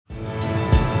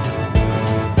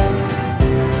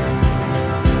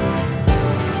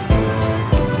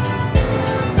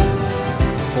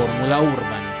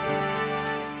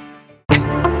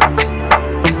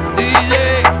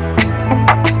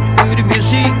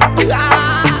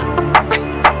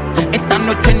Esta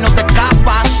noche no te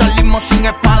escapas, salimos sin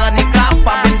espada ni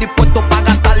capa, bien dispuesto para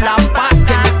gastar la paz.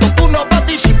 Que en esto tú no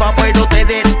participas, pero te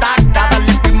destaca.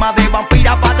 Dale firma de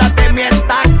vampira para darte mi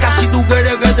estaca. Si tú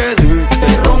quieres que te dé,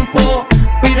 te rompo.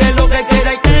 Pide lo que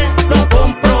quieras y te lo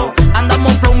compro.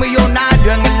 Andamos flow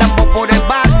millonario en el Lambo por el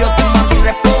barrio. Tu mami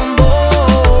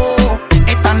respondo.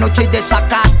 Esta noche hay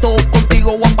desacato,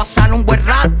 contigo voy a pasar un buen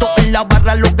rato. En la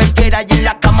barra lo que quieras y en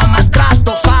la cama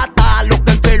maltrato. Sata, lo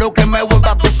que quiero que me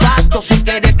vuelva a tus actos. Si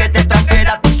quieres que te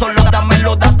transfiera, tú solo dame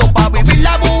los datos pa' vivir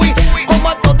la movie como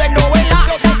actor de novela.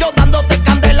 Yo dándote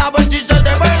candela, a ver si se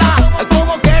te vela.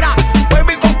 Como quiera,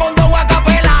 baby, con condón a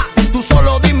capela. Tú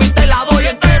solo dime y te la doy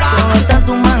entera. ¿Dónde está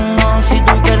tu mano? Si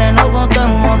tú quieres nos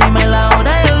botamos. Dime la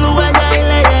hora y el lugar ya y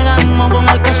le llegamos. Con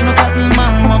el cash nos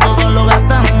catimamos, todo lo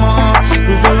gastamos.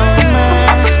 Tú solo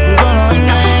dime, tú solo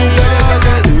dime. Si tú quieres que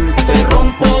te dé, te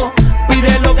rompo.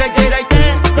 Pide lo que quieras y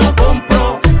te lo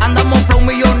compro. Andamos flow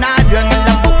millonario en el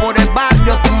Lambo por el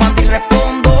barrio. Tu manda y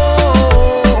respondo.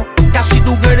 Casi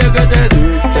tú quieres que te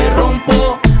dé, te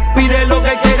rompo. Pide lo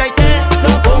que quieras y te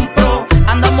lo compro.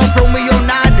 Andamos flow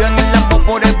millonario en el Lambo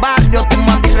por el barrio. Tu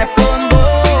manda y respondo.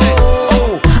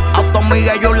 A tu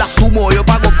amiga yo la sumo. Yo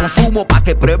pago consumo pa'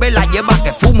 que pruebe la hierba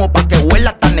que fumo. Pa' que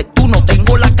huela hasta Neptuno.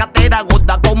 Tengo la cartera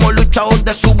gorda como luchador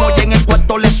de sumo. Y en el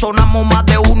cuarto le sonamos más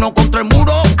de uno contra el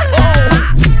muro.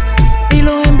 Y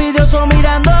los envidiosos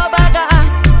mirando para acá.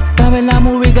 Sabes la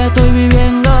movie que estoy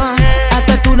viviendo. A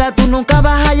tu altura tú nunca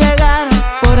vas a llegar.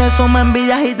 Por eso me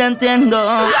envidias y te entiendo.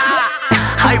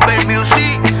 ALBY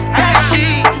Music,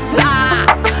 Assy,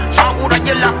 Samuray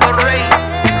en la torre.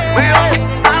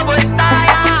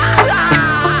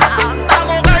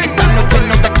 Esta noche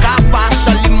no te escapas,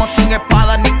 salimos sin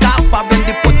espada ni capa, bien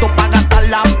dispuesto para gastar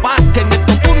la paz. Que en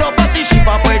esto tú no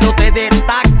participas, pero te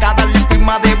destaca. Dale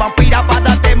firma de vampira para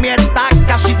darte mi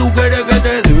estaca. Si tú quieres que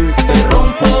te dé, te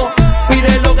rompo.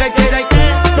 Pide lo que quieras y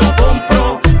te lo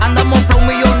compro. Andamos flow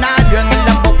millonario en el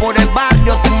Lambo por el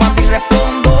barrio. Tu manda y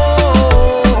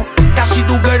respondo. Casi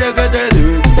tú quieres que te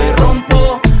dé, te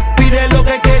rompo. Pide lo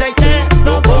que quieras y te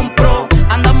lo compro.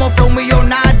 Andamos flow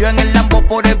millonario en el Lambo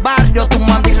por el barrio. Tu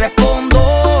manda y respondo.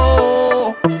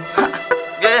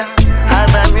 Yeah,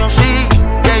 ALBY Music,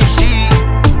 Jay-Z,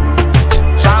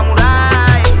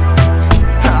 Samuray.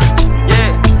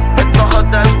 Yeah, esto es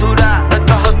otra altura,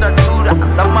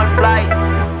 dame al fly.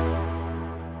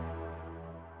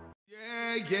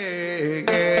 Yeah.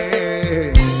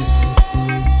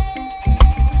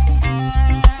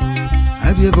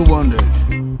 Have you ever wondered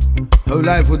how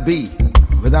life would be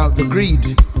without the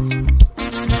greed?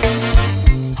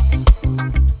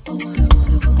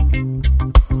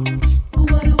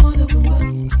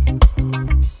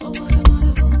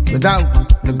 Without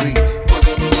the greed.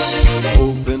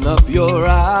 Open up your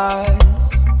eyes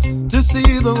to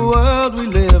see the world we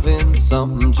live in.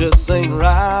 Something just ain't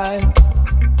right.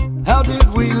 How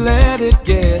did we let it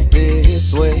get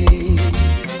this way?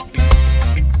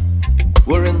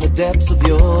 We're in the depths of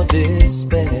your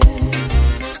despair.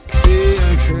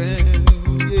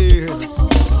 Yes.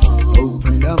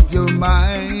 Open up your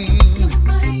mind.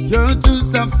 You're too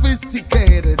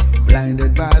sophisticated,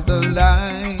 blinded by the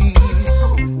light.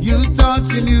 You thought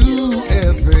you knew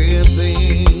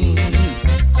everything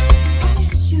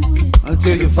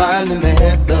until you finally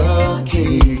met the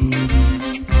king.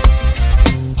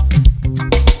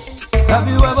 Have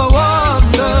you ever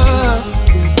wondered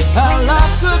how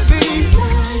life could be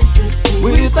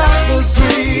without the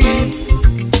greed?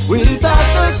 Without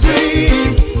the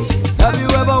greed. Have you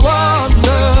ever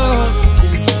wondered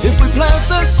if we plant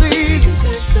the seed,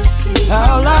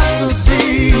 how life could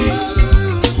be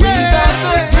without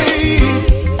the greed?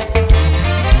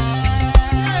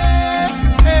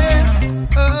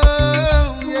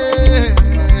 Oh, yeah.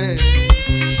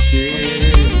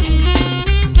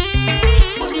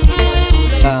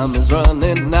 Time is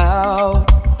running out.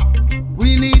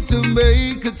 We need to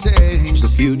make a change. The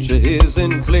future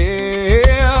isn't clear.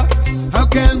 How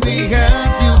can we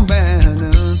have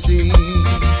humanity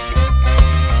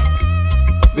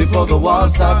before the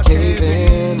walls start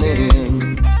caving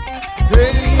in?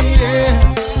 Hey, yeah.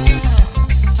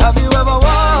 Have you ever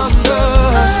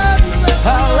wondered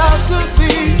how life could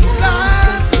be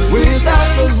without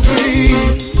the greed?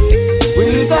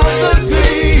 Without the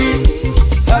greed.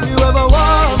 Have you ever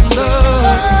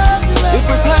wondered if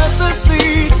we plant the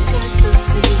seed,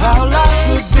 how life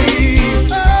could be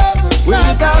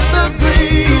without the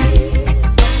greed?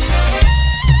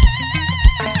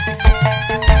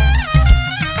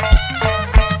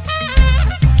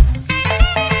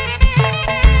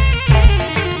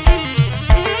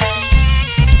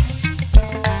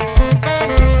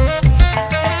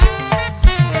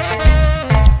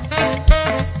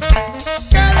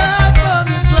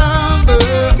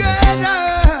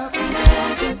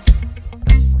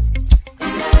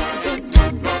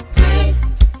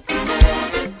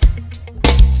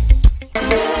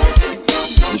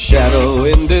 shadow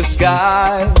in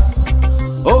disguise.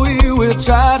 Oh, we will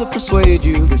try to persuade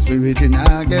you. The spirit in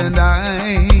I and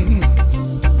I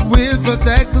will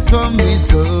protect us from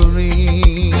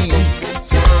misery.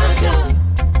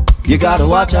 You gotta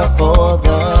watch out for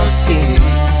the skin.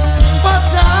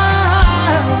 Watch out.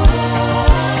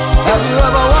 Have you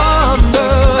ever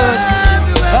wondered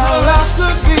how life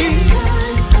could be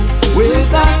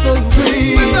without the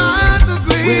greed? Without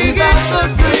the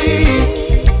greed.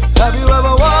 Have you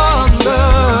ever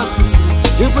wondered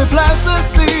if we plant the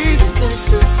seed,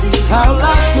 how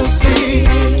life could be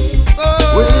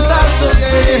without the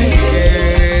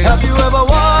greed? Have you ever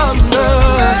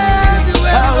wondered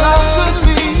how life could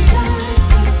be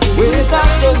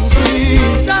without the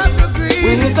greed?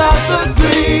 Without the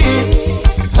greed.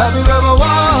 Have you ever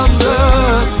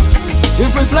wondered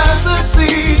if we plant the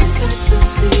seed,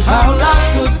 how life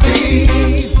could be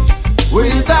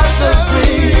without the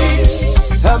greed?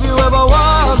 Have you ever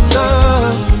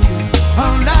wondered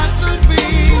how life could be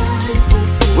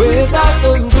without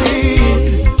the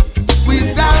greed?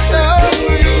 Without the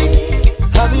greed.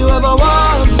 Have you ever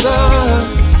wondered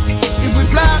if we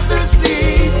plant the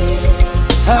seed,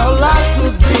 how life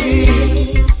could be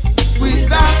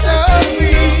without the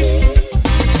greed?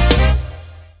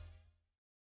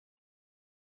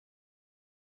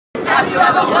 Have you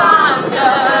ever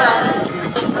wondered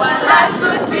what life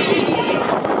could be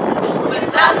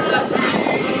without the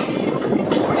greed?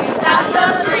 Without the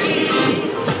greed.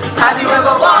 Have you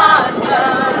ever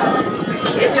wondered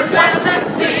if you plant the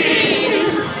seed,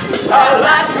 how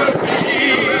life could be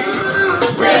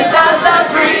without the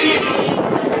greed?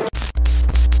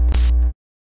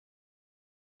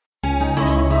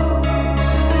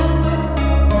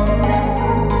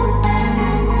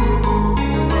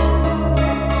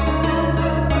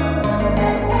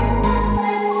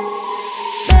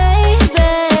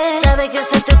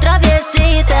 Soy tu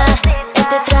traviesita,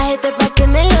 este trajete pa' que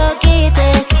me lo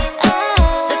quites.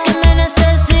 Sé que me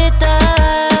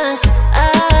necesitas.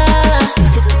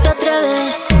 Si tú te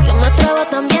atreves, yo me atrevo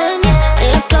también.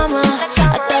 En la cama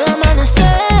hasta el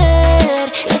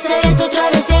amanecer. Yo seré tu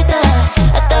traviesita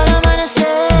hasta el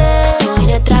amanecer. Soy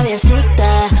una traviesita,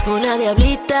 una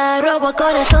diablita. Robo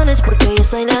corazones porque yo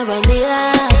soy la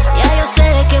bandida. Ya yo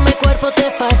sé que mi cuerpo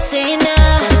te fascina.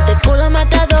 Cuando te culo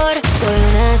matador, soy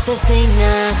una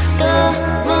asesina.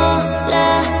 Como la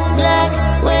Black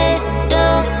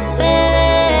Widow,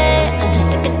 bebé. Antes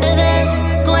de que te des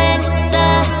cuenta,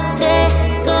 te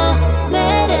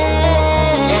comeré.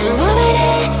 Te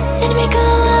moveré en mi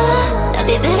cama.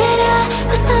 Nadie deberá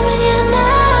hasta mañana.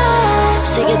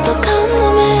 Sigue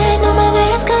tocándome, no me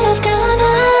dejes con las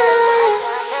ganas.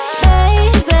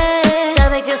 Baby,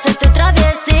 sabe que yo soy tu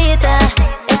traviesita.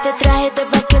 Este traje te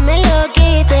pa' que me lo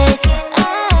quites.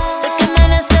 Sé que me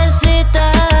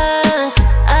necesitas.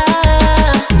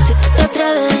 Si tú te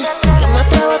atreves, yo me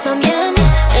atrevo también.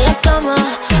 En la cama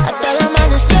hasta el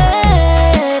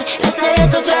amanecer. Yo seré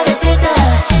tu traviesita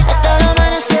hasta el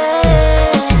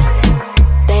amanecer.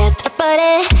 Te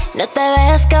atraparé, no te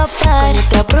vayas a escapar. Con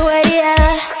nuestra brujería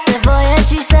te voy a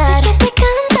hechizar. Sé que te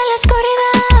canta la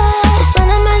oscuridad. Es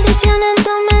una maldición en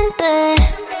tu mente.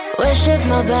 Worship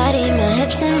my body, my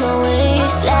hips and my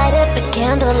waist. Light up a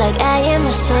candle like I am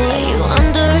a saint. You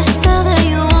under a spell that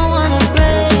you won't wanna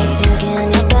break.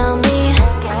 Thinking about me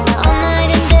all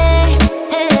night and day.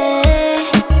 Hey.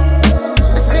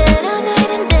 I said all night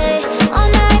and day, all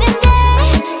night and day.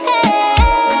 Hey.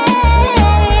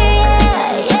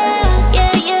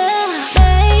 Yeah.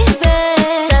 Baby,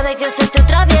 sabe que yo soy tu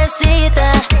traviesita.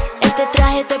 Este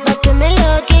traje te pa' que me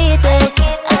lo quites.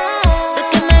 Sé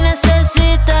que me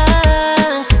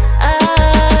necesitas.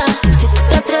 Si tú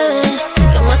te atreves,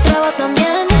 yo me atrevo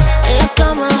también. En la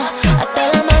cama hasta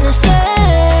el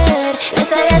amanecer. Yo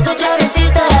seré tu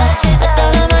traviesita hasta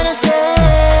el amanecer.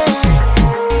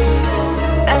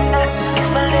 Y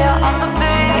solía on the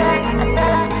beat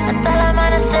hasta el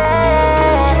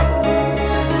amanecer.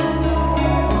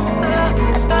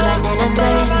 La nena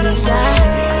traviesita.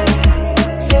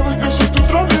 Sabe que soy tu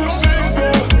traviesita.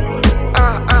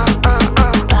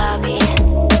 Papi.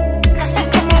 Sé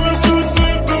que me necesitas.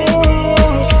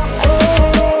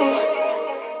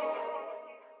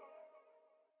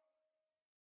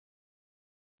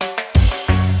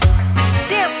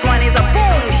 This one is a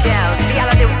bombshell for all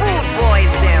of the rude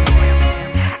boys them.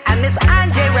 And Miss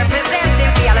Angel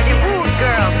representing for all of the rude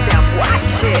girls them.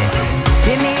 Watch it.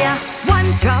 Give me a one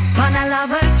drop on a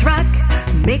lover's rock.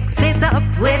 Mix it up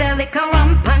with a liquor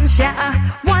rum punch, yeah.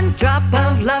 One drop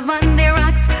of love on the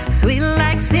rocks, sweet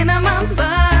like cinnamon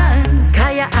buns.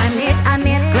 Kaya on it,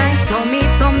 grind for me,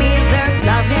 deserve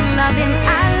loving,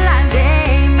 all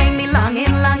day. Make me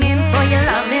longing for your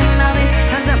loving.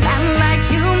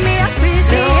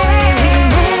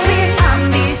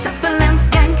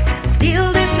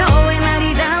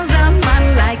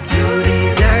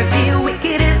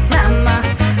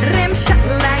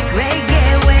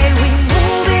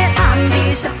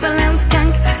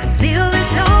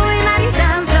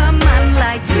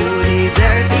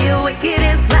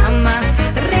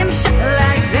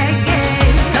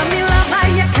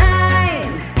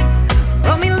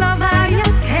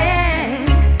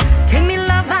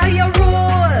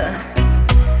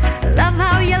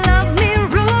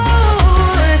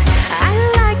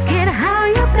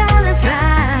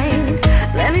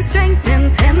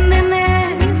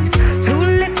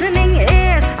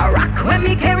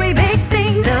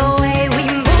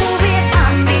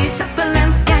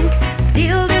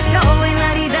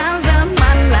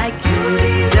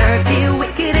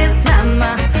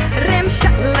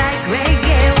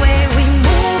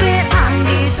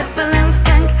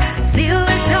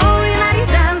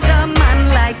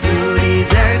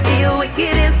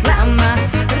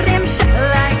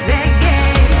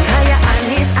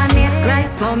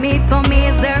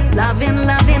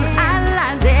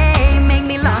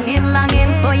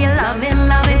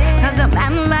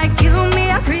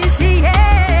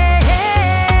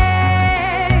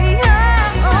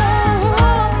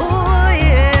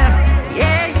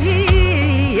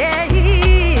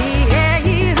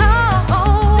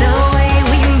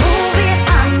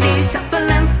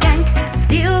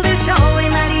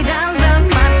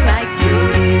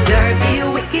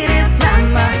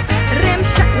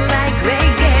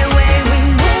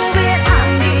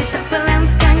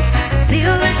 Still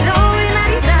a showing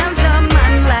I dance a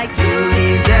man like you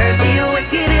deserve the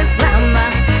wickedest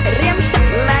mama.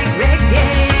 Rimshot like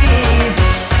reggae.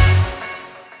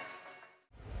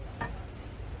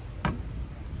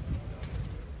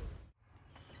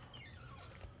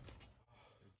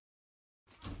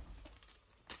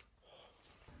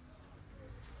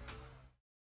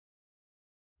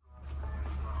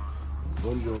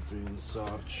 Voglio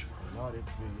pensarci, parlare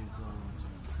pesante.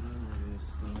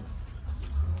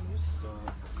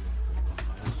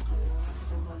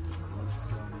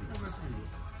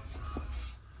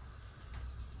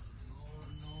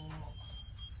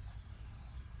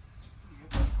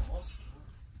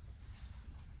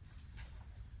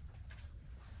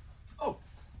 Oh.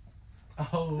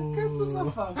 Che cazzo sta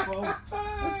a fare qua?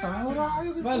 Sta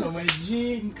orario, bello, ma è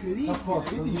G incredibile. A posto,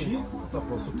 che dici? Tutto a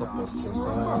posto, tutto a posto.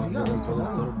 Sta andando un po'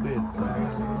 questa robetta.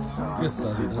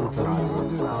 Questa sì,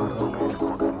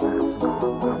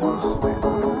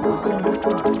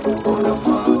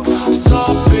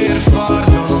 sto per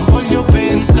farlo, non voglio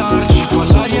pensarci. Qua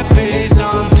l'aria è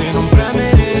pesante, non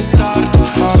premere start.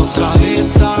 Sto tra le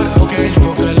star, ok il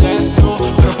fuoco è l'esco.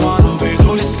 Però qua non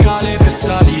vedo le scale per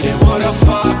salire. What the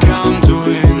fuck I'm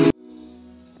doing?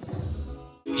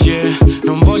 Yeah,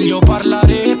 non voglio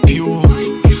parlare più.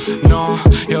 No,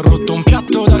 e ho rotto un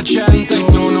piatto d'argento e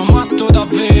sono matto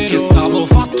davvero. Che stavo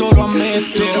fatto lo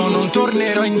ammetto. Però non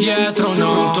tornerò indietro,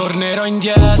 no, non tornerò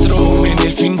indietro. Come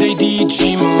nel film dei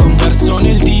Digimon, sto perso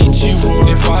nel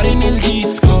Digicore. E pare nel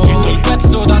disco, ho scritto il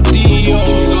pezzo d'addio.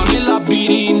 Chiuso nel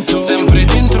labirinto, sempre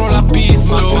dentro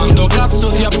l'abisso. Ma quando cazzo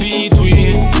ti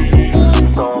abitui?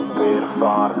 Sto per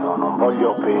farlo, non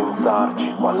voglio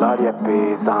pensarci. Qua l'aria è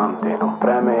pesante, non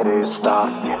premere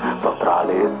start. Sto tra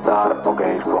le star, ok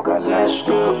il fuoco è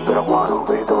l'esco. Però qua non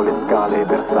vedo le scale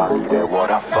per salire. What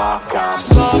the fuck I'm...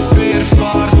 Sto per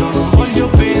farlo, non voglio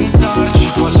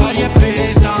pensarci. Qua l'aria è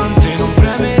pesante, non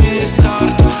premere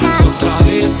start. Sto tra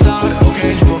le star, ok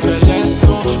il fuoco è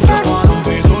l'esco. Però qua non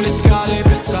vedo le scale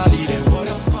per salire. What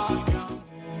the fuck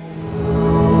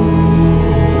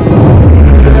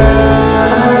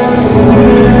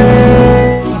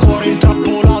Un cuore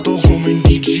intrappolato come in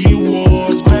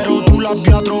Digicore. Spero tu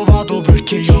l'abbia trovato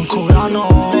perché io ancora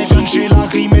no. Le piange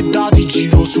lacrime e dati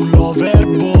giro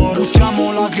sull'overboard.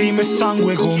 Buttiamo lacrime e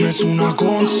sangue come su una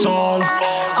console.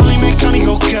 Alle meccaniche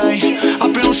ok,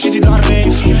 appena usciti da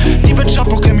rave. Tipo e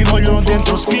ciappo che mi vogliono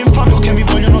dentro. Spie infame che mi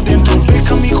vogliono dentro.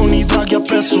 Beccami con i draghi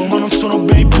appresso ma non sono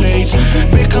Beyblade.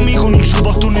 Beccami con il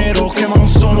giubbotto nero che ma non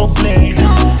sono Blade.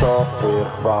 Sto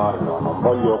per farlo, non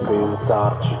voglio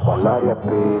pensarci. Qua l'aria è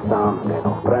pesante,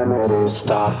 non premere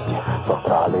start. Sto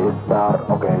tra le star,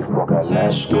 ok il fuoco è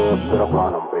l'esco. Però qua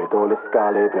non vedo le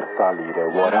scale per salire.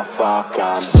 What the fuck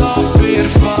I'm... Sto per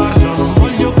farlo, non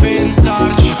voglio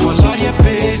pensarci. Qua l'aria è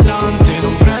pesante,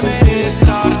 non premere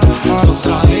start. Sto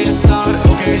tra le star,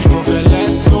 ok il fuoco è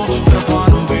l'esco. Però qua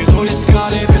non vedo le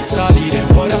scale per salire.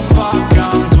 What the fuck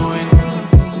I'm doing?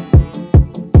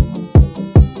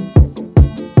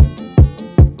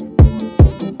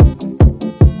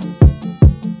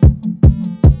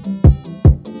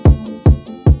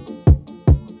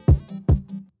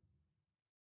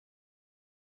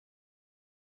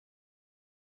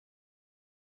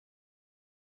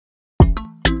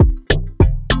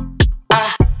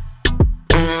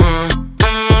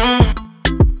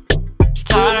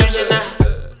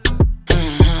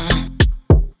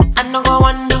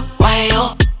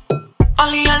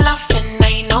 Only a laughing,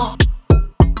 I know.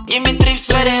 Give me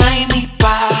trips where the eye me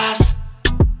pass.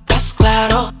 Pass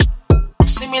claro.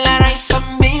 Similar rice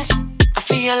and beans. I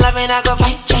feel loving, I go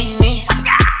fight Chinese.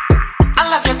 I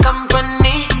love your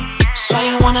company. So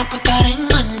you wanna put that in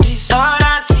Monday. So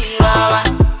that Baba.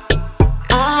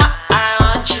 I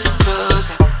want you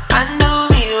closer. I know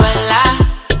me well.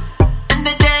 In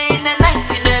the day, in the night,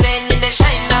 in the rain, in the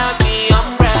shine, I'll be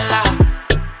umbrella.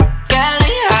 Girl,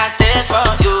 I there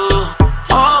for you.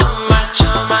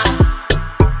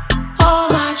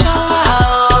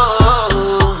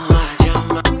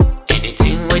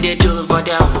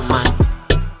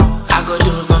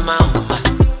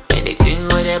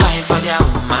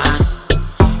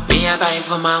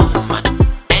 For my woman,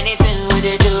 anything what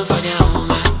they do for their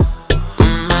woman,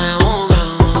 my woman.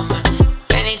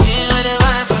 Anything what they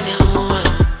buy for their woman,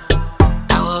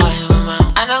 I will buy for my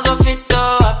woman. I don't go fit to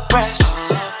oppress.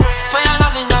 For your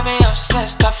loving got me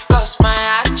obsessed. Of course my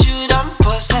heart you don't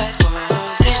possess.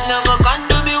 This no go can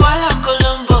do me while I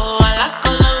Colombo.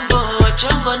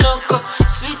 Chongo no go,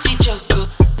 sweetie choco,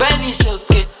 baby so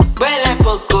good, belle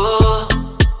poco,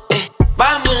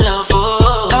 bamboo love.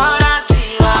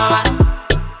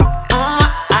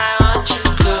 I want you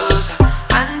closer.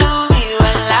 I know me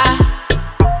well.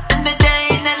 In the day.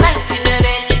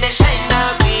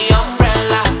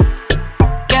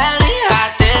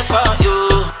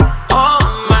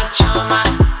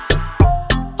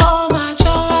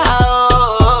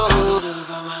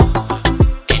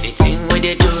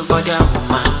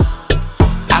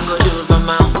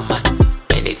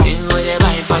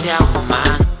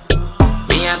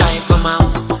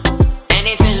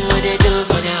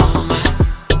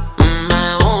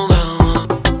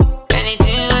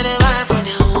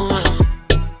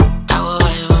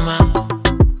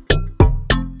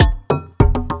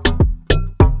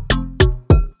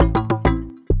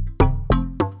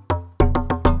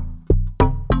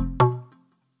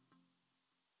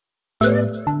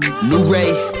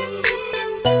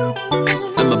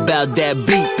 about that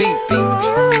beat.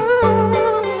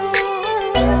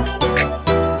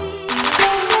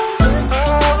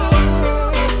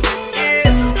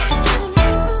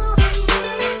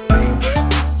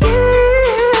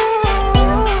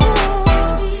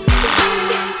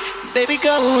 Baby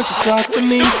girl, won't you talk to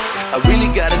me? I really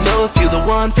gotta know if you're the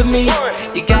one for me.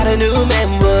 You got a new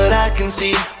man, what I can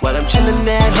see. While I'm chilling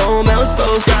at home, how it's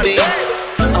supposed to be.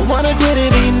 I wanna quit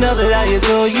it, but you know that I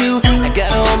adore you. I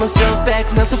gotta hold myself back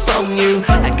not to phone you.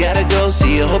 I gotta go, so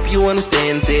I hope you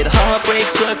understand. Say the heartbreak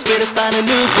sucks, better find a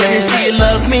new friend. You see you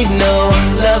love me, no,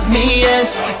 love me,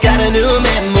 yes. Got a new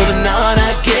man, moving on,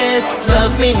 I guess.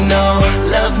 Love me, no,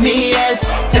 love me, yes.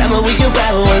 Tell me where you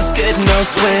at, what's good, no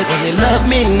sweat. When you love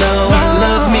me, no,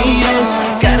 love me, yes.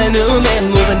 Got a new man,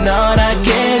 moving on, I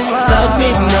guess. Love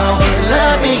me, no,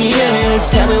 love me, yes.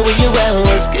 Tell me where you at,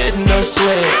 what's good, no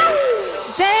sweat.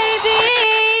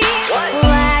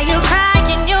 Why you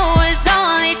crying? You was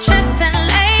only tripping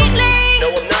lately. No,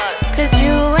 I'm not. 'Cause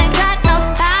you ain't got no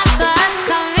time for us,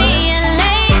 come in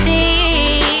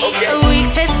lately. Okay. We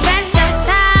could spend some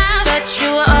time, but you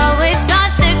were always on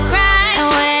the grind. And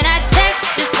when I text,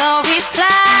 there's no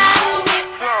reply.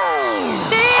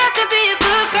 See, I could be a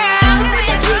good girl,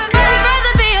 but I'd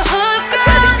rather be a hooker.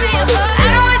 I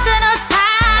don't waste no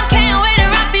time, can't wait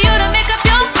around for you to make up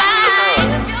your mind.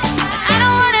 I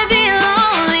don't wanna be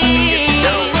lonely,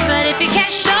 but if you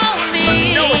can't show me,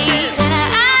 then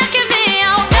I can be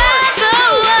your number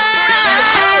one.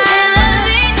 Say love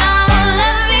me, no,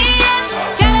 love me, yes.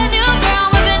 Got a new girl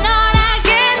moving on, I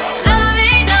guess. Love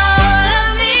me, no,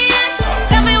 love me, yes.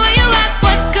 Tell me where you at,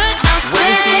 what's good, no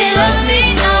sweat. Say love me,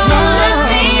 no, love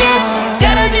me, yes.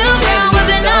 Got a new girl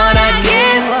moving on, I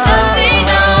guess. Love me,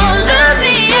 no, love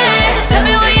me, yes. Tell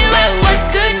me where you at, what's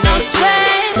good, no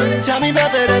sweat. Tell me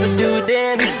about that other dude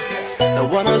then, the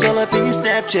one who's all up in your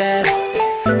Snapchat.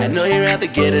 I know you're out there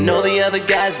getting all the other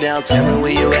guys now. Tell me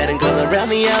where you at and come around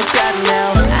the outside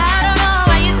now. I don't know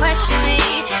why you question me.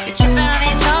 You're tripping on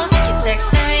these hoes that keep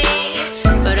texting me,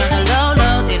 but on the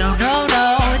low, they don't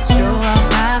know, it's true on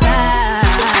my mind.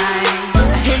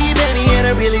 I hear you, baby, and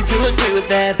I really do agree with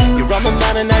that. You're on my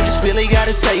mind and I just really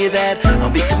gotta tell you that I'll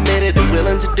be committed and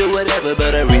willing to do whatever,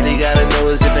 but I really gotta know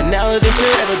is if and now or this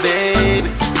forever, baby.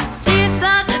 See, it's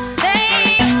not the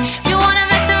same. You wanna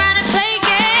mess around and play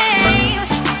games,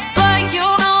 but you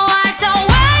know I don't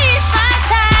waste my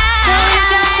time. So you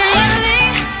got to love me,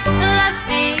 love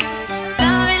me,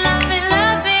 love me, love me,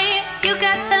 love me. You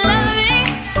got to love me,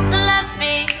 love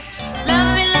me,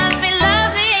 love me, love me,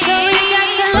 love me. So you got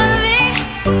to love me,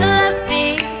 love me,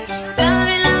 love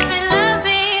me, love me, love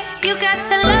me. You got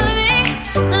to love me,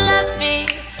 love me,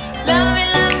 love me,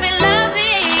 love me, love me.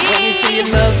 When you say you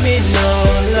love me, no,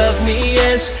 love me,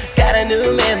 yes. Got a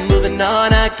new man moving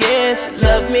on, I guess.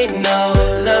 Love me, no,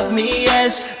 love me,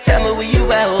 yes. Tell me where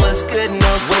you at, what's good,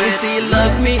 no sweat. When you say you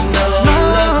love me, no,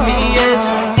 love me, yes.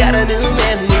 Got a new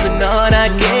man moving on, I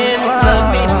guess. Love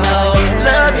me, no,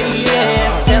 love me,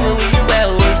 yes. Tell me where you at,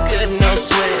 what's good, no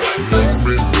sweat. Love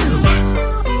me,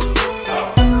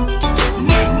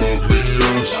 love me,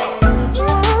 yes.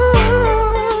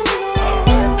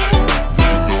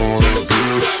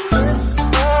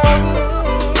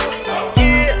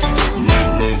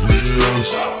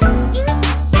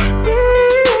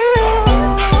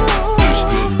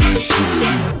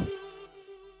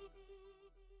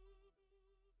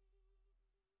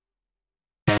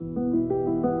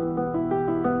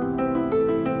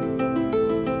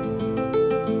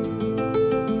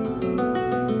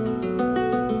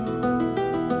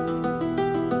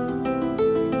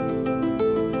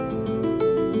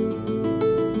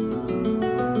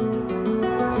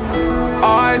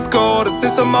 Ice cold,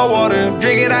 this is my water.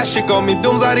 Drinking that shit got me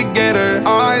dooms alligator.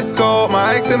 Ice cold,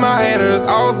 my ex and my haters.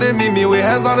 I hope they meet me with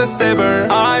hands on the saber.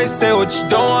 I say what you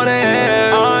don't wanna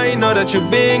hear. I know that you're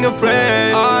being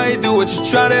afraid. I do what you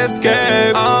try to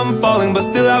escape. I'm falling but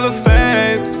still have a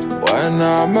faith. When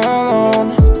I'm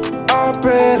alone, I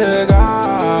pray to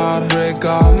God, break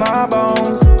all my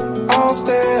bones. I'll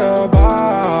stay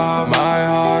above, my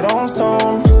heart on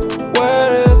stone.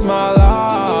 Where is my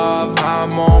love?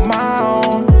 I'm on my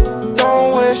own.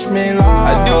 Don't wish me luck.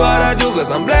 I do what I do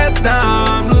cause I'm blessed now.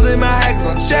 I'm losing my head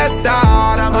cause I'm stressed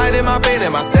out. I'm hiding my pain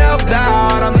and my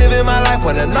self-doubt. I'm living my life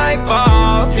when the night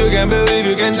falls. You can't believe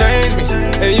you can change me,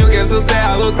 and you can still say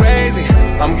I look crazy.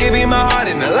 I'm giving my heart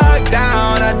in a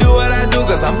lockdown. I do what I do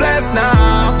cause I'm blessed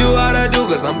now. Do what I do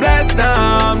cause I'm blessed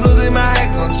now. I'm losing my head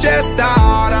cause I'm stressed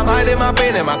out. I'm hiding my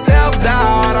pain and my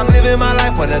self-doubt. I'm living my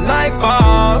life when the night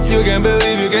falls. You can't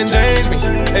believe you can change me,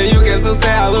 and you can still say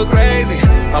I look crazy.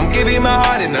 I'm giving my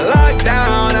heart in the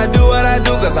lockdown. I do what I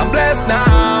do cause I'm blessed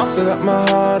now. I feel like my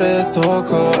heart is so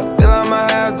cold. I feel like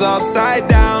my head's upside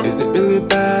down. Is it really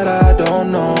bad? I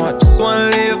don't know. I just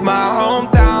wanna leave my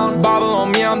hometown. Bobble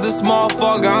on me, I'm the small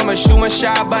fucker. I'ma shoot my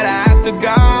shot, but I ask to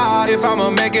God if I'ma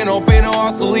make it, no pay, no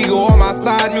hustle, legal on my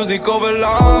side, music over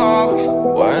love.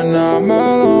 When I'm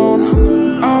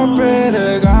alone, I'll pray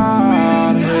to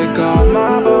God, break all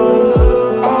my bones,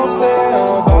 I'll stay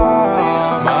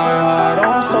above, my heart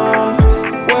on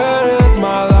stone. Where is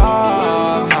my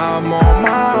love? I'm on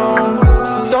my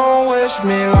own, don't wish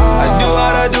me luck. I do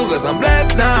what I do cause I'm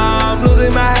blessed now. I'm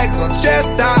losing my head cause I'm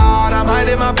stressed out. I'm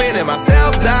hiding my pain and my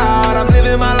self-doubt. I'm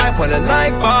living my life when the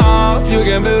night falls. You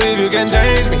can believe you can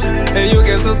change me, and you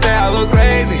can still say I look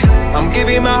crazy. I'm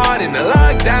giving my heart in the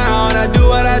lockdown. I do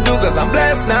what I do cause I'm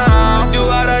blessed now. I do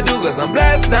what I do cause I'm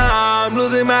blessed now. I'm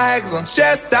losing my head cause I'm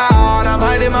stressed out. I'm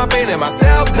hiding my pain and my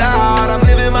self-doubt. I'm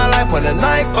living my life when the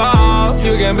night falls.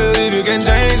 You can believe you can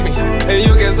change me, and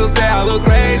you can still say I look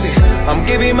crazy. I'm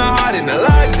giving my heart in the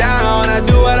lockdown. I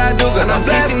do what I do cause I'm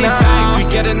blessed now. Bags,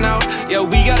 we getting out. Yeah,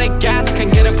 we got a gas,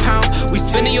 can't get a pound. We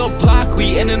spinning your block,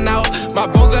 we in and out. My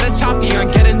boy got a choppy,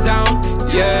 I'm getting down.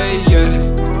 Yeah,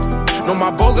 yeah. No,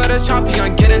 my boy got a choppy,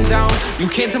 I'm getting down. You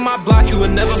came to my block, you were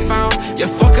never found. Yeah,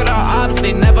 fuck it, our ops,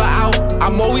 they never out.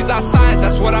 I'm always outside,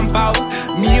 that's what I'm about.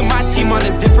 Me and my team on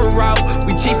a different route.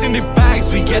 We chasing the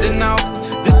bags, we getting out.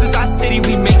 This is our city,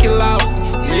 we make it loud.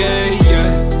 Yeah,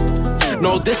 yeah.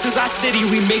 No, this is our city,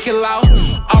 we make it loud.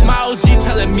 All my OGs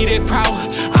telling me they proud.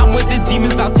 I'm with the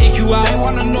demons, I'll take you out. They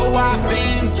wanna know where I've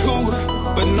been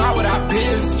to, but not what I've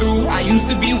been through. I used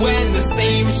to be wearing the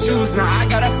same shoes. Now I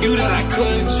got a few that I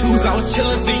could choose. I was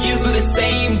chilling for years with the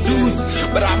same dudes,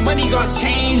 but our money gon'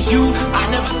 change you. I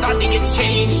never thought they could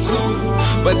change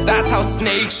too, but that's how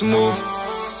snakes move.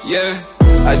 Yeah.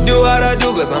 I do what I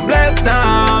do cause I'm blessed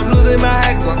now. I'm losing my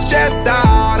head cause I'm stressed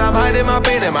out. I'm hiding my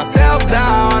pain and my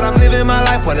self-doubt. I'm living my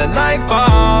life when the night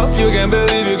falls. You can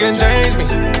believe you can change me,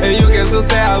 and you can still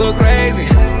say I look crazy.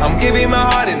 I'm giving my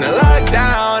heart in the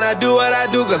lockdown. I do what I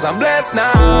do cause I'm blessed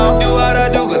now. Do what I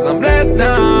do cause I'm blessed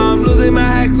now. I'm losing my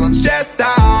head cause I'm stressed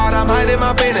out. I'm hiding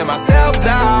my pain and my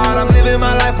self-doubt. I'm living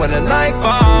my life when the night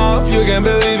falls. You can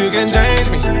believe you can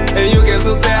change me, and you can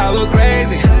still say I look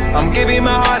crazy. I'm giving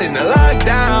my heart in the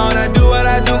lockdown. I do what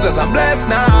I do cause I'm blessed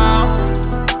now.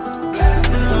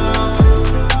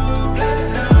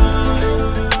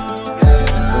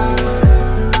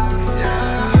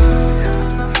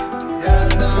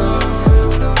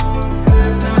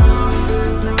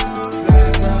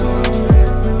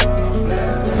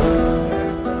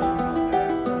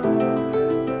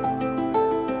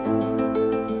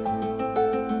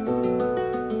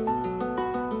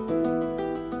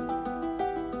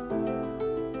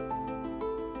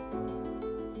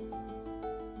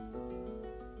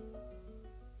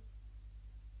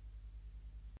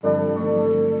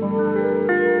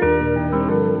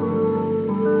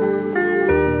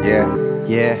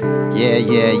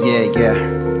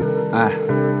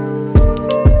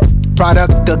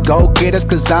 Product of go-getters,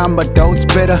 cause I'm a dope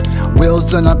spitter.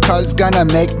 Wheels on a car's gonna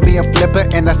make me a flipper.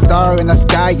 And a star in the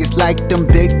sky is like them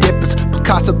big dippers.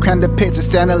 Picasso crammed the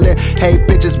pictures, analytic. Hey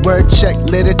bitches, word check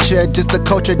literature. Just the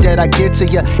culture that I get to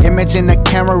ya. Image in the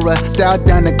camera, style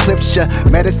done eclipse ya.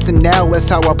 Medicine now is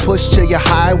how I push to your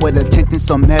high with attention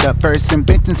so meta. First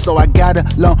inventing, so I got a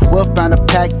lone wolf found a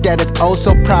pack that is oh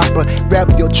so proper.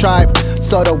 Rep your tribe,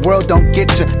 so the world don't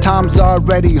get ya. Time's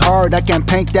already hard, I can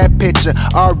paint that picture.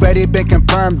 Already been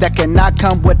confirmed, that cannot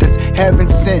come with us. Heaven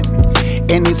sent,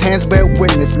 in these hands bear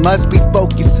witness. Must be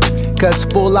focused, cause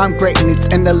full I'm greatness.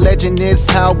 And the legend is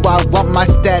how I want my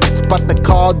status. But the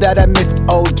call that I missed,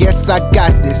 oh yes I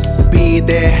got this. Be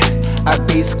there, I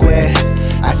be squared.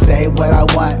 I say what I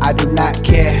want, I do not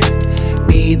care.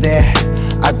 Be there,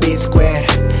 I be squared.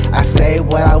 I say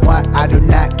what I want, I do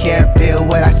not care. Feel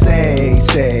what I say,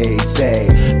 say, say.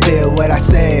 Feel what I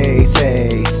say,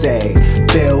 say, say.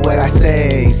 Feel what I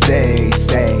say, say,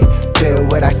 say. Feel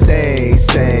what I say,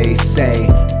 say, say.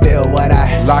 Feel what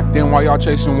I... Locked in while y'all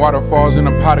chasing waterfalls in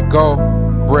a pot of gold.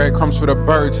 Breadcrumbs for the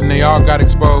birds and they all got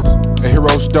exposed. A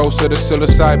hero's dose of the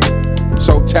psilocybin.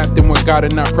 So tapped in with God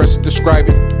and not press to describe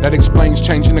it. That explains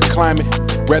changing the climate.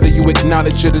 Whether you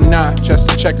acknowledge it or not. Chest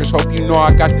the checkers, hope you know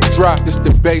I got the drop. This the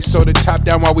bass, so the top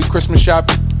down while we Christmas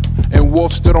shopping. And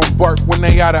wolves still don't bark when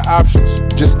they out of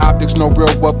options. Just optics, no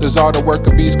real wealth is all the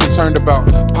worker bees concerned about.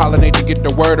 Pollinate to get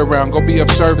the word around, go be of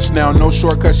service now. No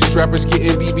shortcuts, these rappers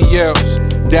getting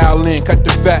BBLs. Dial in, cut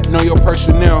the fat, know your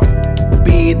personnel.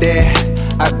 Be there,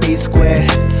 I be squared.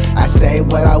 I say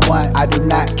what I want, I do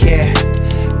not care.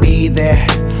 Be there,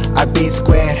 I be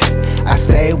squared. I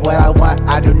say what I want,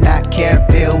 I do not care.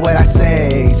 Feel what I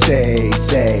say.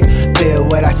 Feel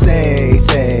what I say.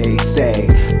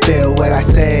 Feel what I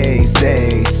say.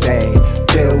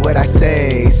 Feel what I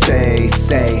say.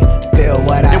 Feel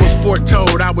what I. It was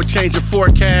foretold I would change the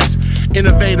forecast.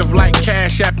 Innovative like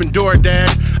Cash App and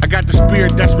DoorDash. I got the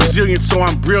spirit that's resilient, so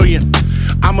I'm brilliant.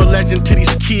 I'm a legend to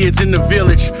these kids in the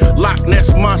village. Loch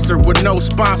Ness monster with no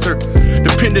sponsor.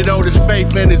 Dependent on his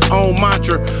faith and his own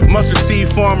mantra. Mustard seed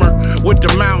farmer with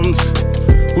the mountains,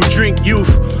 who drink youth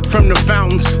from the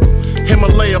fountains.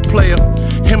 Himalaya player,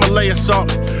 Himalaya salt.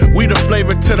 We the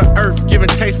flavor to the earth, giving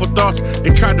tasteful thoughts.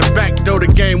 They tried to backdoor the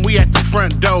game, we at the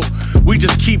front door. We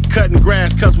just keep cutting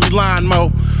grass cause we line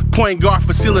mow. Point guard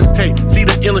facilitate, see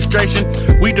the illustration?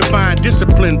 We define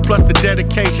discipline plus the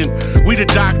dedication. We the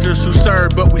doctors who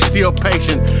serve but we still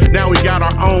patient. Now we got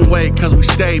our own way cause we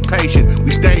stay patient.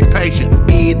 We stay patient.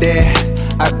 Be there,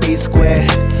 I be square.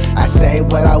 I say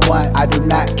what I want, I do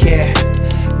not care.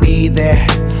 Be there,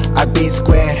 I be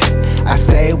square. I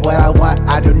say what I want,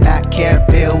 I do not care.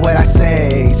 Feel what I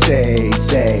say.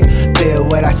 Feel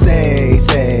what I say.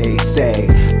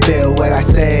 Feel what I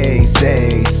say.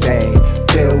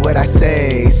 Feel what I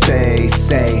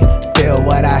say. Feel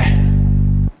what I.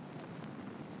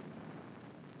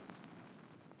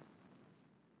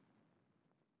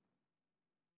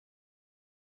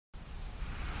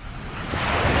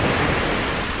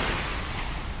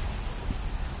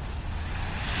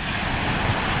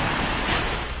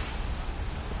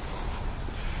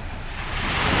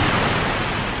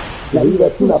 La vida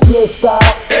es una fiesta,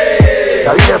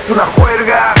 la vida es una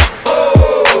juerga,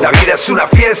 la vida es una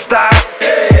fiesta,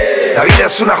 la vida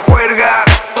es una juerga.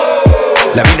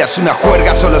 La vida es una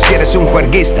juerga solo si eres un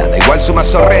juerguista. Da igual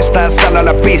sumas o restas, sal a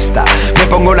la pista. Me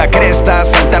pongo la cresta,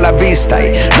 salta a la vista.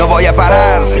 Y no voy a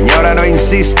parar, señora, no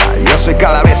insista. Yo soy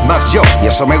cada vez más yo, y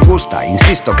eso me gusta.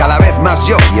 Insisto, cada vez más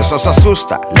yo, y eso os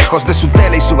asusta. Lejos de su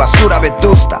tele y su basura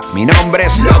vetusta. Mi nombre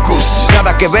es Locus,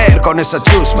 nada que ver con esa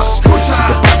chusma. Si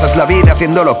te pasas la vida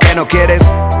haciendo lo que no quieres,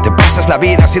 te pasas la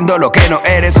vida haciendo lo que no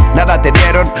eres. Nada te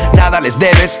dieron, nada les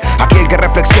debes. Aquí el que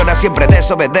reflexiona siempre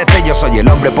desobedece. Yo soy el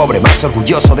hombre pobre más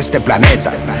orgulloso de este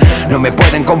planeta. No me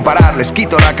pueden comparar, les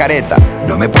quito la careta.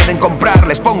 No me pueden comprar,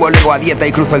 les pongo el ego a dieta.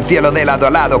 Y cruzo el cielo de lado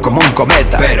a lado como un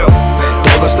cometa. Pero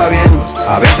todo está bien,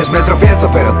 a veces me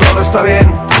tropiezo, pero todo está bien.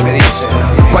 Tú me dices,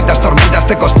 ¿cuántas tormentas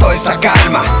te costó esa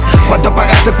calma? ¿Cuánto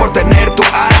pagaste por tener tu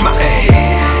alma?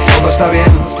 Todo está bien,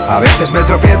 a veces me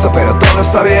tropiezo, pero todo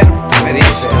está bien. Tú me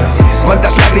dices,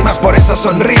 ¿cuántas lágrimas por esa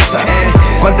sonrisa?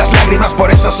 ¿Cuántas lágrimas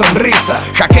por esa sonrisa?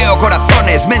 Hackeo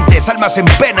corazones, mentes, almas en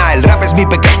pena. El rap es mi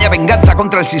pequeña venganza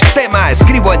contra el sistema.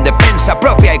 Escribo en defensa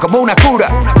propia y como una cura.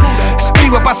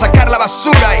 Escribo para sacar la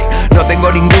basura y no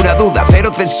tengo ninguna duda.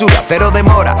 Cero censura, cero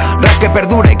demora. Rap que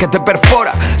perdura y que te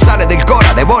perfora. Sale del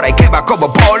cora, devora y quema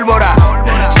como pólvora.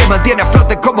 Se mantiene a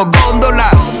flote como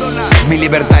góndolas. Mi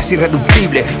libertad es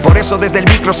irreductible, por eso desde el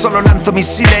micro solo lanzo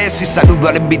misiles. Y saludo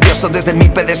al envidioso desde mi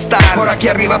pedestal. Por aquí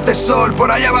arriba hace sol,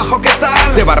 por allá abajo ¿qué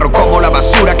tal? De barro como la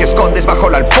basura que escondes bajo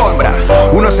la alfombra.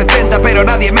 1,70 pero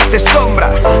nadie me hace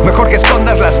sombra. Mejor que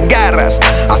escondas las garras.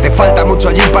 Hace falta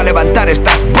mucho gym para levantar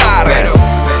estas barras. Pero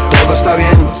todo está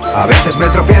bien, a veces me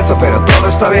tropiezo, pero todo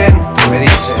está bien. Tú me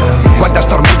dices, ¿cuántas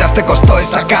tormentas te costó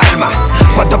esa calma?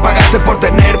 ¿Cuánto pagaste por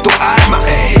tener tu alma?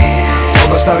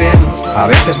 Todo está bien, a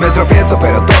veces me tropiezo,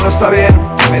 pero todo está bien.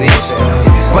 Tú me dices,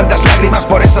 ¿cuántas lágrimas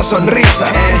por esa sonrisa?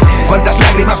 ¿Cuántas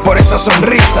lágrimas por esa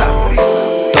sonrisa?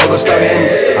 Todo está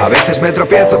bien, a veces me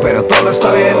tropiezo, pero todo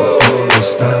está bien. Todo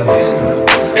está bien.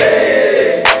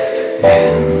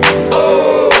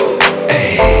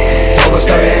 Todo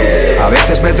está bien, a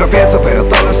veces me tropiezo, pero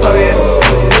todo está bien. Todo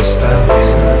está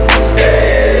bien.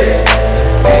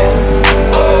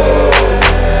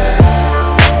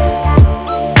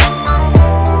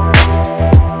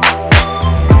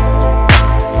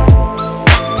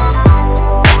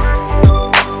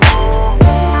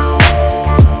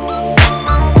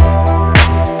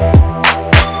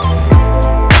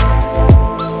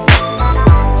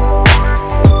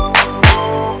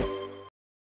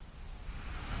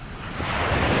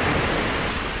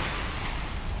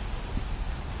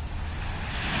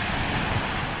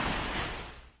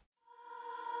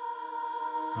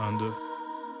 Under.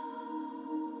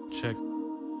 Check.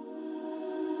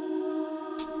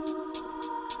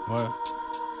 What?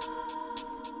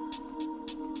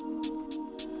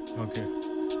 Okay.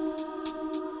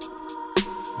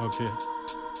 Okay.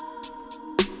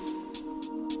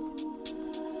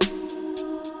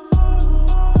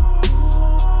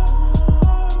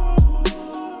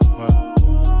 What?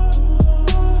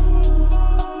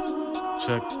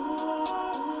 Check.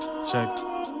 Check.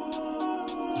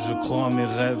 je crois à mes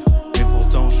rêves. Mais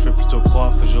pourtant je fais plutôt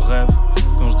croire que je rêve.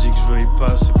 Quand je dis que je veux y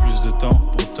passer plus de temps,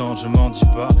 pourtant je m'en dis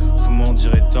pas, vous m'en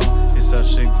direz tant. Et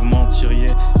sachez que vous mentiriez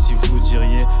si vous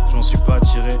diriez je m'en suis pas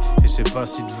tiré. Et je sais pas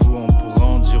si de vous on pourra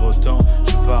en dire autant.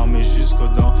 Je pars mais jusqu'aux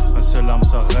dents, ma seule arme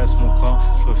ça reste mon cran.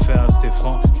 Je préfère rester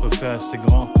franc, je préfère rester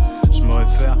grand. Je me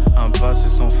réfère à un passé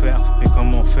sans faire. Mais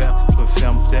comment faire, je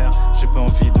préfère me taire. J'ai pas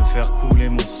envie de faire couler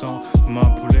mon sang comme un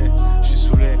poulet. Je suis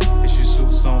saoulé et je suis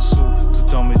sous sans sous,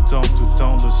 tout en mettant tout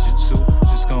en dessus dessous,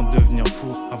 jusqu'à en devenir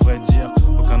fou. À vrai dire,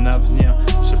 aucun avenir,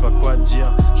 je sais pas quoi dire.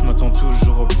 Je m'attends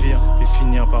toujours au pire, et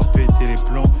finir par péter les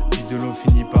plombs. Puis de l'eau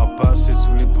finit par passer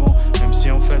sous les ponts. Même si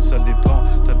en fait ça dépend,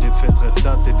 ta défaite reste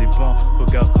à tes dépens.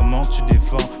 Regarde comment tu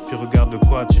défends, puis regarde de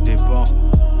quoi tu dépends.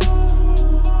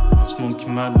 Dans ce monde qui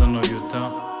m'a dans nos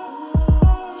yotins,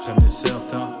 rien n'est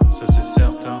certain, ça c'est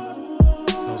certain.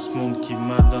 Dans ce monde qui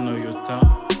m'a dans nos yotins,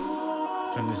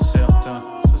 rien n'est certain,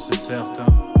 ça c'est certain.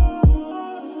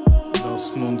 Dans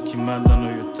ce monde qui m'a dans nos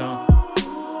yotins,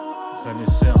 rien n'est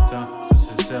certain, ça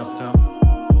c'est certain.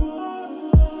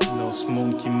 Dans ce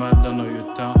monde qui m'a dans nos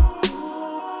yotins,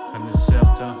 rien n'est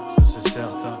certain, ça c'est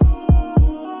certain.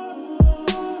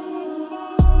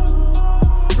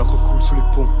 L'encre coule sous les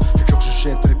ponts, chaque jour je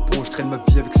jette l'éponge. Je traîne ma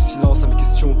vie avec silence à mes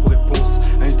questions pour réponse.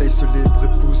 Un état isolé pour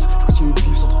épouse, je continue de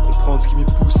vivre sans trop comprendre ce qui m'y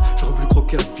pousse. J'aurais voulu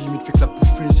croquer la vie mais il fait que la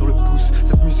bouffer sur le pouce.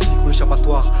 Cette musique, mon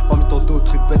échappatoire, parmi tant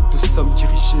d'autres bêtes de somme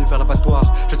dirigées vers l'abattoir.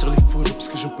 J'attire les foudres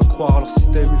puisque je ne peux croire à leur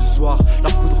système illusoire.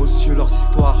 Leur poudre aux yeux, leurs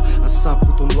histoires, un simple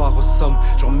bouton noir ressemble.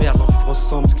 J'emmerde leur vivre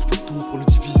ensemble, parce qu'il faut tout pour nous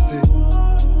diviser.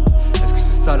 Est-ce que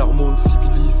c'est ça leur monde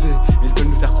civilisé? Ils veulent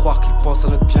nous faire croire qu'ils pensent à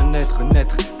notre bien-être.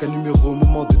 N'être qu'un numéro au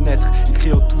moment de naître.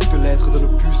 Écrit en toutes lettres dans le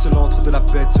puce, l'antre de la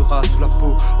bête sera sous la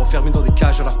peau. Enfermé dans des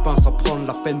cages à lapins sans prendre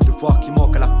la peine de voir qu'il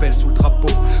manque à l'appel sous le drapeau.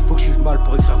 Faut que je vive mal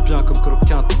pour écrire bien comme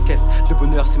Coloquinte. En quête de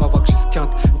bonheur, c'est ma voix que j'esquinte.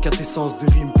 Une quintessence de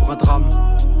rime pour un drame.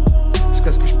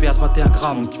 Jusqu'à ce que je perde 21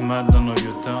 grammes. Qui m'a dans nos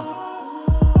yotins,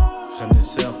 rien n'est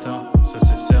certain, ça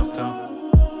c'est certain.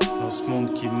 Dans ce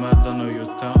monde qui m'a dans nos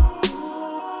yotins,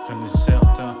 rien n'est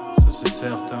certain, ça c'est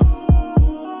certain.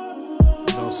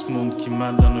 Dans ce monde qui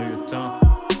m'a dans nos yotins,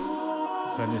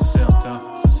 rien n'est certain,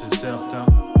 ça c'est certain.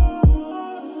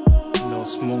 Dans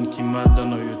ce monde qui m'a dans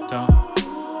nos yotins,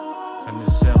 rien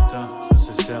n'est certain, ça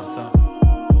c'est certain.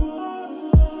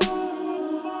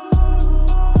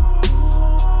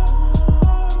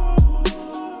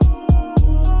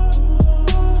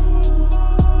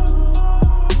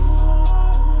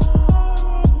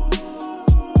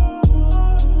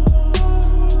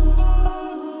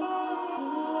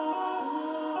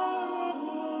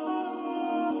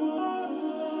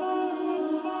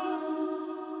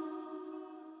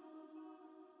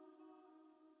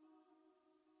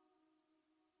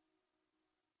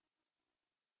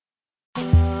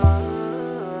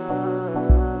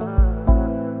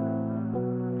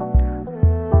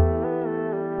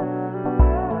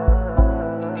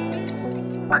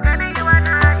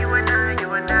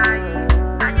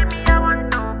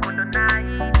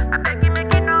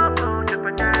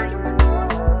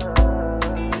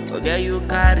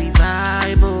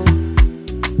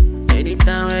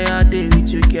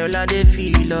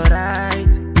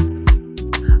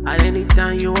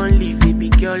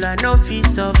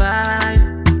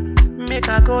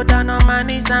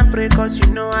 Cause you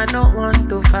know I don't want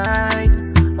to fight.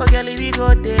 Oh girl, we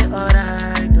go there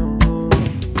alright. Oh.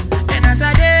 And as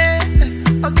I day,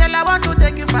 oh girl, I want to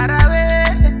take you far away.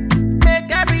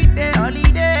 Make every day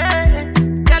holiday.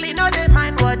 Girl, you know they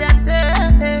mind what them say.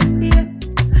 Yeah.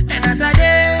 And as I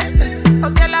day, oh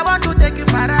girl, I want to take you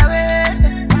far away.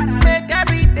 Make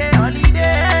every day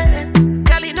holiday.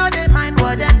 Girl, you know they mind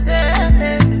what them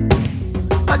say.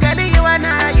 Oh girl, you and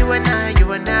I, you and I,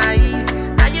 you and I.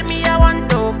 I want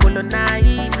to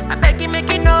colonize. I beg you,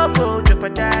 make it no go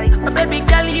jeopardize. Oh baby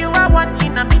girl, you are one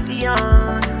in a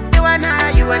million. You and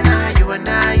I, you and I, you and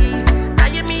I. Now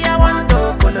you me, I want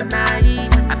to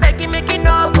colonize. I beg you, make it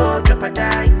no go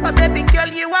jeopardize. Oh baby girl,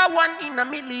 you are one in a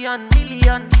million,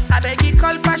 million. I beg you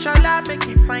call Fashola, make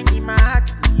you find in my heart,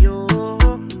 yo.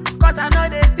 Cause I know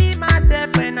they see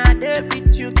myself when I dey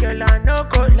with you, girl, I no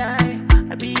go lie.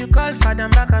 I be you call for them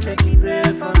back and make you pray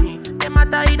for me. No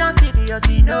matter you don't serious,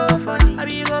 you know funny. I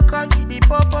be you go call me the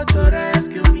popo to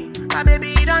rescue me. My baby,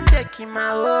 you don't take in my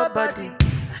whole body.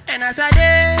 And as I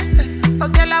day, oh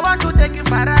girl, I want to take you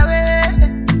far away.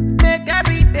 Make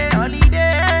every day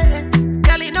holiday.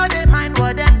 Girl, you know they mind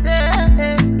what them say.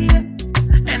 Yeah.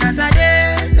 And as I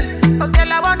day, oh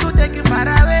girl, I want to take you far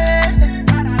away.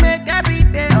 Make every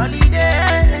day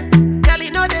holiday. Girl,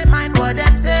 you know they mind what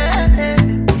them say.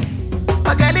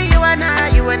 Oh girl, you and I,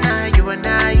 you and I, you and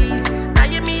I. Now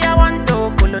you me, I want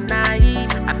to colonize.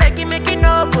 I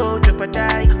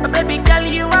jeopardize. But baby girl,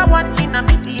 you are one in a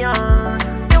million.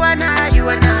 You and I, you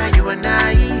and I, you and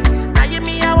I. Now you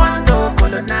me, I want to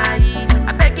colonize.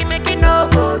 I beg you, make it no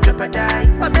go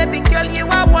jeopardize. But baby girl, you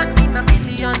are one in a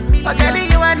million. But girl,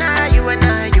 you and I, you and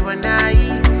I, you and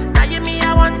I. Now you me,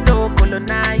 I want to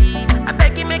colonize. I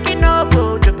beg you, make it no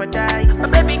go jeopardize.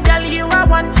 But baby girl, you are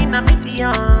one in a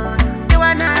million. You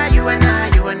and I, you and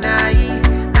I, you and I.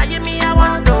 Now you me, I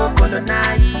want to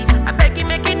colonize. I beg you,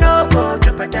 make it no go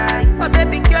jeopardize. But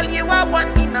baby girl, you are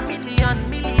one in a million,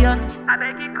 million. I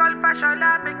beg you call fashion,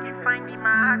 I beg you find in my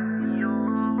heart, yo.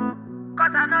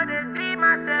 Cause I know they see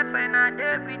myself when I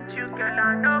dey with you, girl,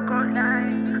 I no go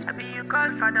lie. I be you call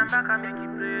for them back and make you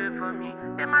pray for me.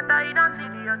 The matter you don't see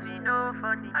the you see no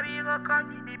funny. I be you go call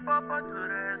me the popo to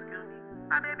rescue me.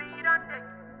 My baby you don't take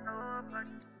nobody.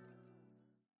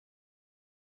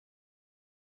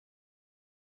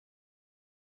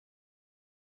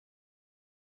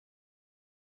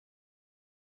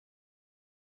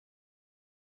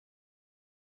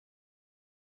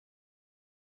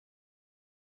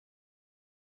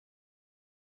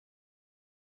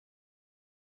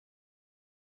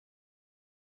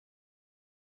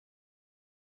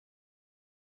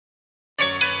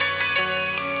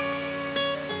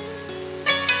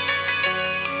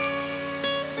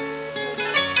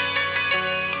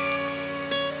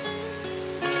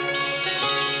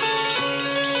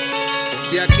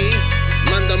 De aquí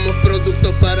mandamos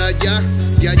productos para allá,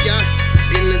 de allá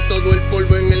viene todo el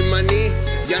polvo en el maní.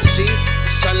 Y así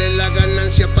sale la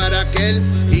ganancia para aquel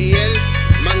y él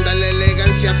manda la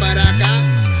elegancia para acá.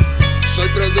 Soy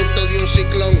producto de un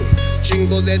ciclón,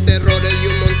 chingo de terrores y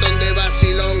un montón de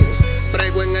vacilón.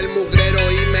 Prego en el mugrero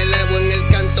y me elevo en el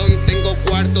cantón. Tengo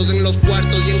cuartos en los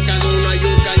cuartos y en cada uno hay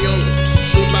un cañón.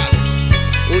 Zumba,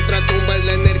 ultratumba es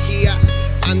la energía.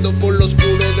 Ando por lo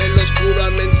oscuro de lo oscuro a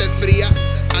mente fría.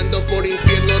 Ando por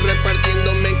infierno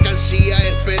repartiendo mercancía,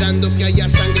 esperando que haya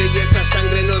sangre y esa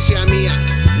sangre no sea mía,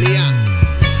 mía.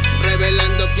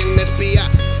 Revelando quien me espía.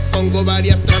 Pongo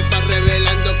varias trampas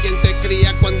revelando quien te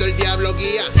cría cuando el diablo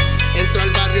guía. Entro al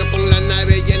barrio con la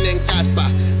nave llena en caspa.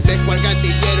 Dejo al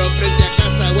gatillero frente a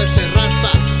casa o ese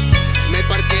raspa. Me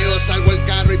parqueo, salgo el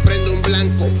carro y prendo un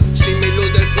blanco. Si mi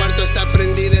luz del cuarto está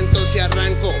prendida entonces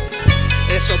arranco.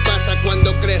 Eso pasa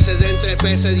cuando creces entre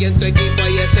peces y en tu equipo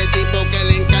hay ese tipo que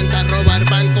le encanta robar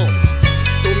banco.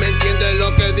 Tú me entiendes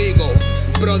lo que digo,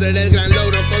 brother, el gran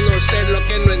logro conocer lo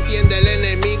que no entiende el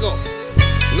enemigo.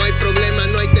 No hay problema,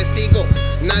 no hay testigo,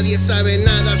 nadie sabe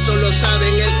nada, solo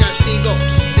saben el castigo.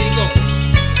 Digo,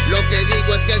 lo que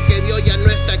digo es que el que vio ya no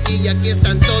está aquí y aquí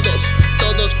están todos,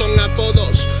 todos con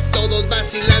apodos, todos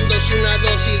vacilándose una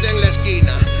dosis en la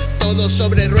esquina, todos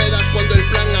sobre ruedas cuando el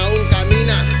plan aún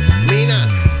camina. Mina,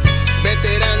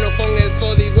 veterano con el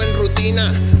código en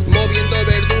rutina, moviendo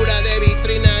verdura de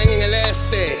vitrina en el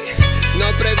este. No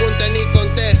pregunte ni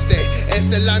conteste,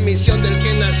 esta es la misión del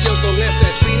que nació con esa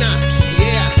espina.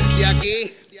 Yeah, de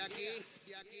aquí.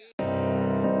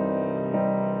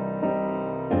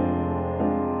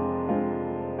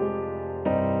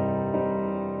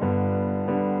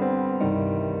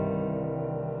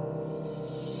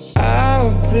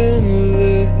 I've been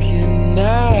looking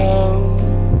out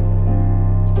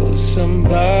for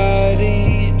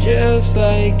somebody just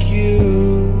like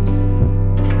you,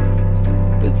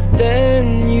 but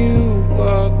then you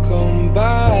walk on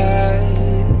by,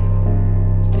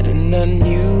 and I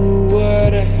knew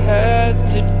what I had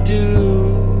to do.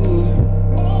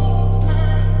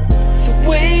 The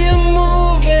way you're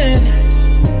moving,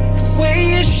 the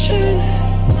way you shine,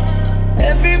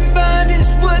 everybody's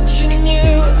watching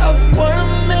you. I wanna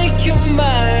make you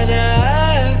mine.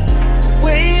 The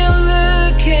way you're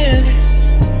looking,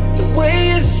 the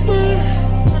way you smile,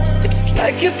 it's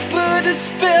like you put a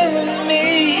spell on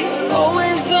me.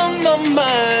 Always on my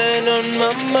mind, on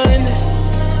my mind,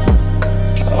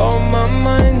 on my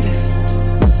mind.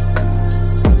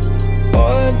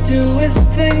 All I do is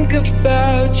think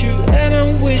about you, and I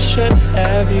wish I'd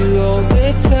have you all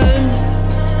the time,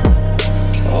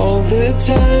 all the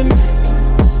time.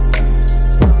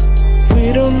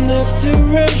 We don't have to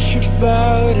rush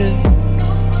about it.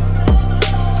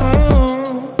 Oh.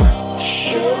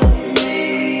 Show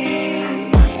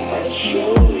me, I'll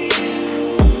show you.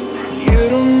 You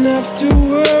don't have to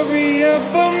worry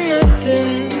about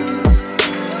nothing.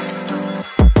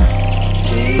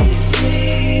 Tease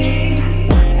me,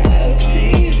 I'll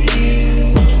tease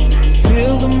you.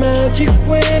 Feel the magic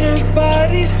when our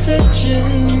body's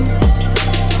touching.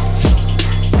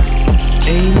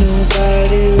 Ain't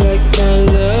nobody like my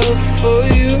love for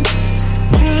you.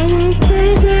 I will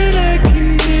prove that I can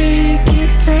make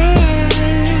it right.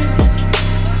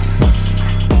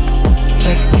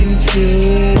 I can feel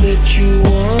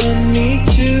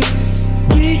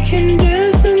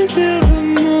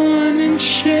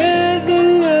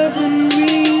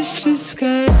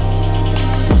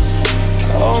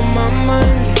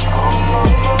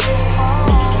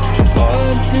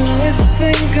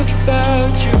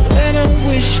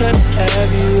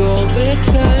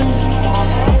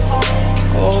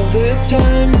the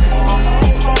time.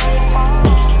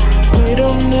 We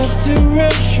don't have to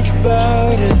rush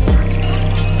about it.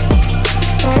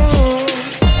 Oh.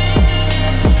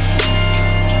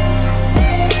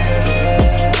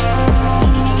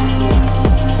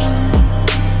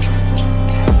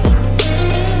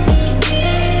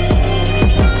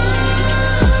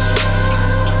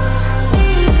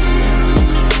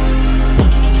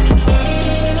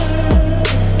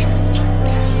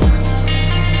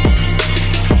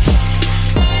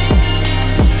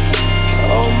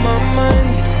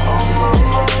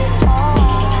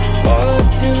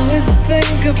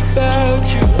 Think about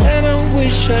you, and I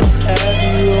wish I'd have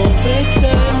you all the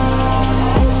time.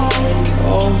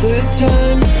 All the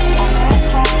time.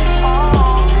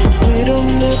 We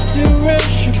don't have to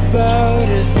rush about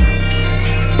it.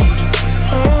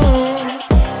 Oh.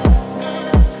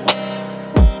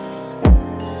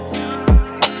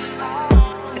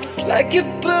 It's like you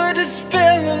put a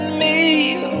spell on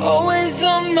me, always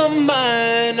on my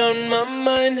mind, on my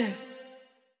mind.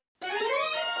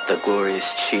 The glorious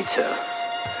Cheetah,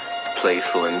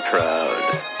 playful and proud,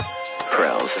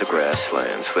 prowls the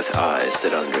grasslands with eyes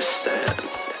that understand.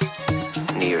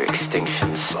 Near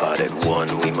extinction spotted, one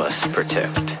we must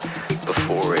protect.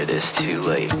 Before it is too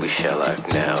late, we shall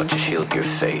act now to shield your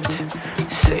fate.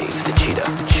 Save the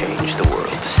cheetah, change the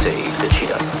world. Save the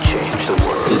cheetah, change the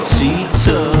world. The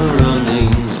cheetah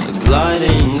running,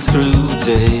 gliding through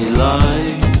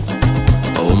daylight.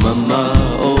 Oh mama,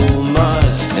 oh my.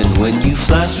 And when you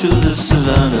flash through the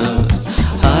savannah,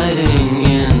 hiding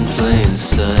in plain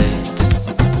sight,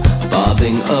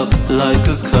 bobbing up like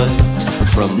a kite,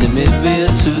 from Namibia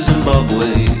to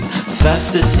Zimbabwe,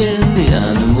 fastest in the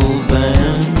animal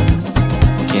band.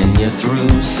 Kenya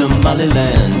through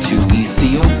Somaliland to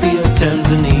Ethiopia,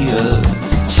 Tanzania,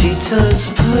 Cheetah's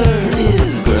purr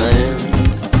is grand.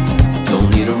 Don't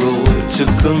need a roar to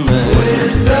command.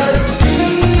 With the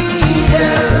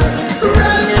cheetah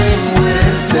running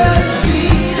with the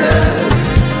cheetahs,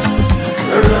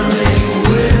 running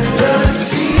with the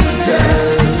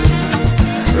cheetahs,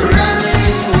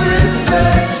 running with the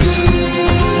cheetahs.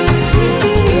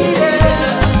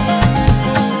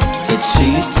 The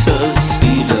cheetahs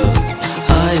speed up,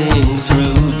 hiding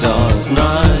through dark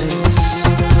nights.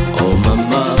 Oh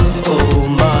mama, oh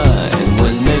my. And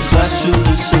when they flash through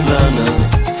the savannah,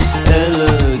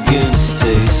 elegance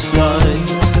takes flight.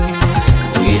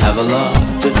 We have a lot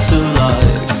that's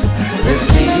alive. The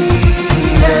cheetah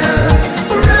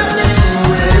running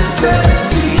with the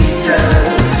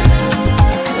cheetahs,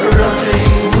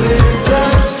 running with the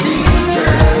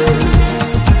cheetahs,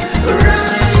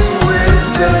 running with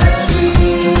the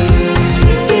cheetahs.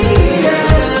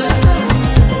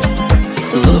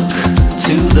 Look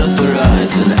to the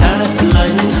horizon at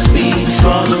lightning speed.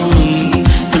 Follow me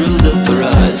through the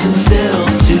horizon.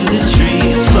 Stealth to the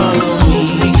trees. Follow me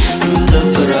through the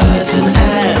horizon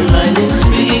at lightning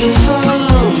speed.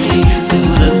 Follow me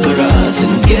through the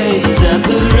horizon. Gaze at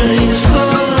the range.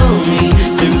 Follow me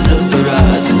through the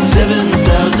horizon.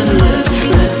 7,000 left,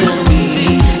 let them be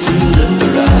through the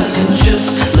horizon. Just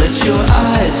let your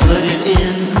eyes let it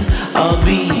in. I'll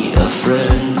be a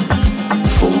friend.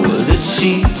 For the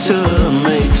cheetah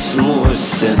makes more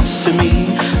sense to me.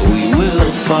 We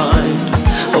will find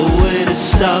a way to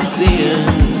stop the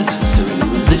end. Through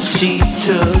the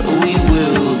cheetah we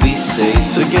will be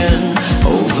safe again.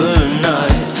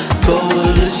 Overnight,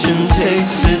 coalition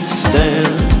takes its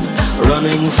stand,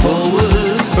 running forward